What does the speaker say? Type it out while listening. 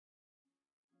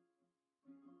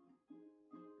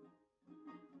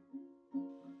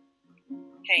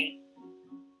Hey,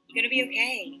 you're gonna be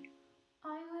okay.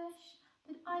 I wish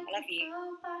that I love could you.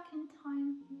 go back in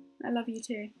time. I love you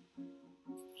too.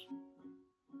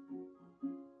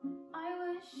 I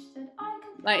wish that I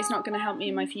could Like, it's not going to help me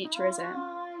in my future, is it?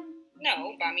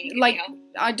 No, but I mean, it could Like, be helpful.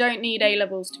 I don't need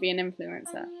A-levels to be an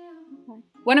influencer.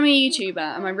 When I'm a YouTuber,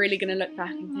 am I really going to look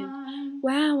back and think,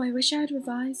 wow, I wish I had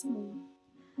revised more?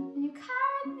 You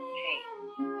carried me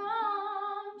in your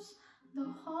arms the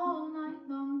whole night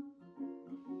long.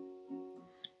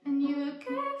 And you were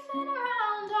goofing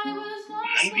around, I was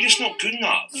lost. Maybe it's not good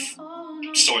enough.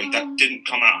 Sorry, that didn't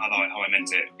come out how I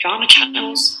meant it. Drama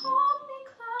channels,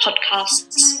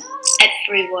 podcasts,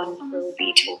 everyone will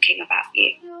be talking about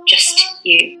you. Just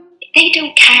you. They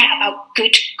don't care about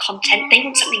good content, they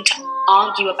want something to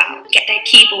argue about, get their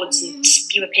keyboards and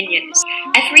spew opinions.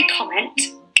 Every comment,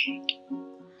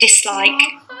 dislike,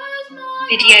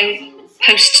 video,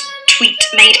 post, tweet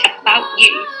made about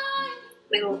you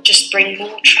will just bring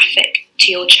more traffic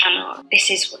to your channel. This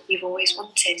is what you've always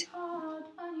wanted,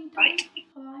 right?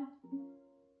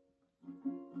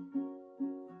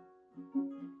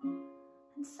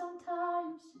 And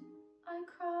sometimes I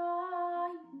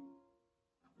cry.